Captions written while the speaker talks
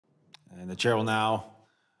And the chair will now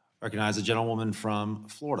recognize the gentlewoman from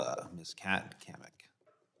Florida, Ms. Cammack,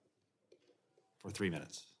 for 3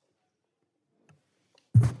 minutes.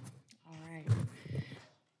 All right.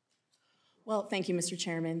 Well, thank you, Mr.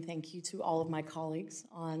 Chairman. Thank you to all of my colleagues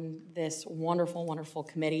on this wonderful, wonderful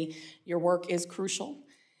committee. Your work is crucial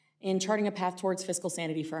in charting a path towards fiscal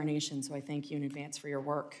sanity for our nation, so I thank you in advance for your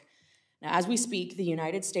work. Now, as we speak, the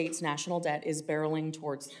United States national debt is barreling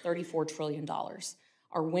towards $34 trillion.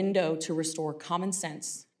 Our window to restore common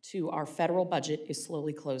sense to our federal budget is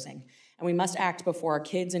slowly closing, and we must act before our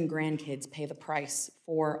kids and grandkids pay the price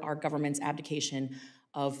for our government's abdication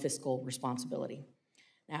of fiscal responsibility.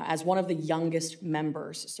 Now, as one of the youngest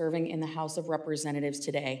members serving in the House of Representatives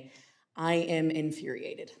today, I am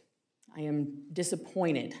infuriated. I am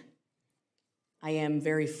disappointed. I am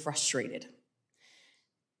very frustrated.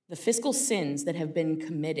 The fiscal sins that have been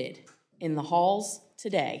committed in the halls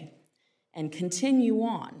today and continue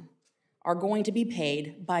on are going to be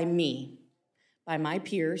paid by me, by my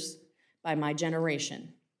peers, by my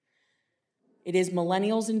generation. It is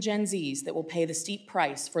millennials and Gen Zs that will pay the steep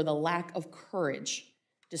price for the lack of courage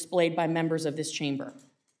displayed by members of this chamber.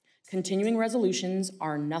 Continuing resolutions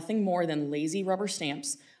are nothing more than lazy rubber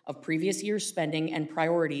stamps of previous year's spending and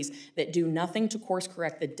priorities that do nothing to course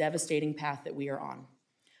correct the devastating path that we are on.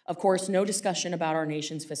 Of course, no discussion about our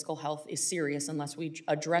nation's fiscal health is serious unless we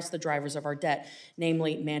address the drivers of our debt,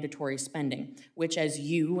 namely mandatory spending, which, as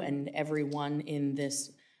you and everyone in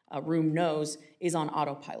this room knows, is on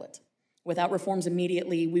autopilot. Without reforms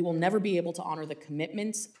immediately, we will never be able to honor the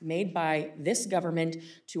commitments made by this government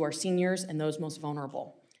to our seniors and those most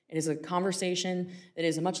vulnerable. It is a conversation that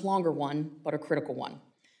is a much longer one, but a critical one.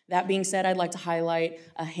 That being said, I'd like to highlight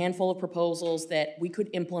a handful of proposals that we could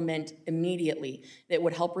implement immediately that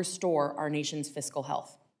would help restore our nation's fiscal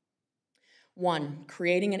health. 1,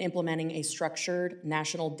 creating and implementing a structured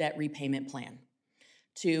national debt repayment plan.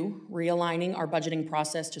 2, realigning our budgeting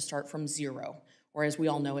process to start from zero, or as we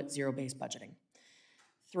all know it, zero-based budgeting.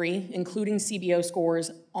 3, including CBO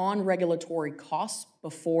scores on regulatory costs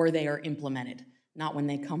before they are implemented, not when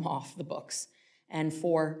they come off the books. And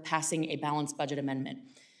 4, passing a balanced budget amendment.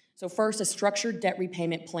 So first, a structured debt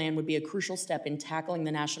repayment plan would be a crucial step in tackling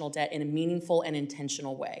the national debt in a meaningful and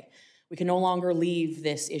intentional way. We can no longer leave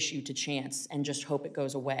this issue to chance and just hope it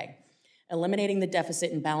goes away. Eliminating the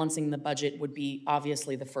deficit and balancing the budget would be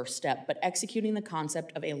obviously the first step, but executing the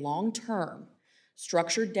concept of a long-term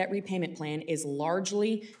structured debt repayment plan is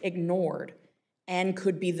largely ignored and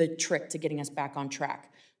could be the trick to getting us back on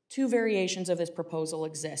track. 2 variations of this proposal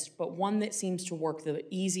exist, but one that seems to work the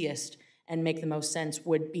easiest and make the most sense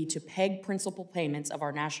would be to peg principal payments of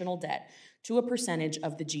our national debt to a percentage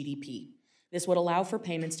of the GDP. This would allow for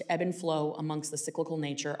payments to ebb and flow amongst the cyclical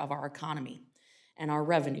nature of our economy and our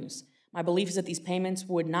revenues. My belief is that these payments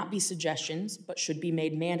would not be suggestions, but should be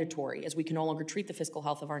made mandatory, as we can no longer treat the fiscal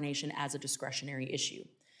health of our nation as a discretionary issue.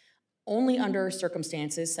 Only under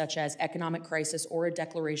circumstances such as economic crisis or a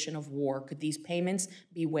declaration of war could these payments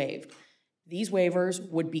be waived. These waivers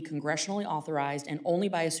would be congressionally authorized and only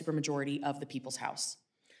by a supermajority of the People's House.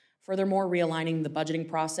 Furthermore, realigning the budgeting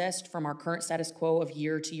process from our current status quo of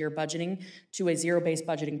year-to-year budgeting to a zero-based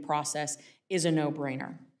budgeting process is a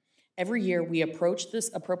no-brainer. Every year, we approach this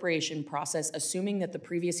appropriation process assuming that the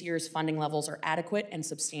previous year's funding levels are adequate and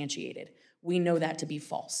substantiated. We know that to be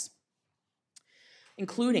false.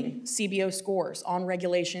 Including CBO scores on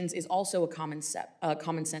regulations is also a common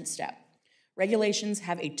sense step. Regulations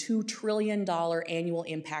have a $2 trillion annual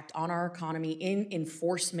impact on our economy in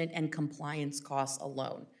enforcement and compliance costs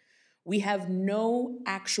alone. We have no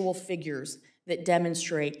actual figures that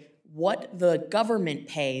demonstrate what the government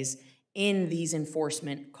pays in these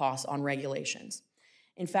enforcement costs on regulations.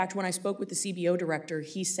 In fact, when I spoke with the CBO director,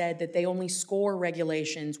 he said that they only score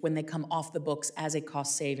regulations when they come off the books as a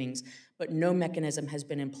cost savings, but no mechanism has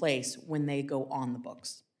been in place when they go on the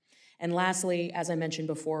books. And lastly, as I mentioned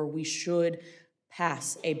before, we should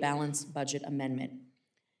pass a balanced budget amendment.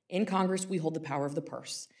 In Congress, we hold the power of the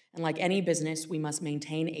purse. And like any business, we must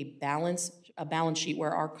maintain a balance sheet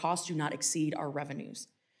where our costs do not exceed our revenues.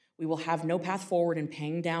 We will have no path forward in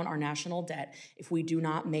paying down our national debt if we do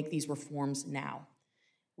not make these reforms now.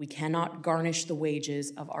 We cannot garnish the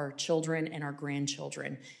wages of our children and our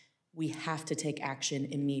grandchildren. We have to take action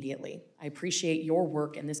immediately. I appreciate your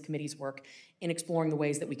work and this committee's work in exploring the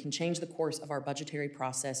ways that we can change the course of our budgetary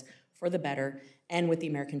process for the better and with the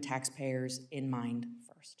American taxpayers in mind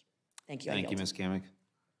first. Thank you. Thank you, Ms. Cammack.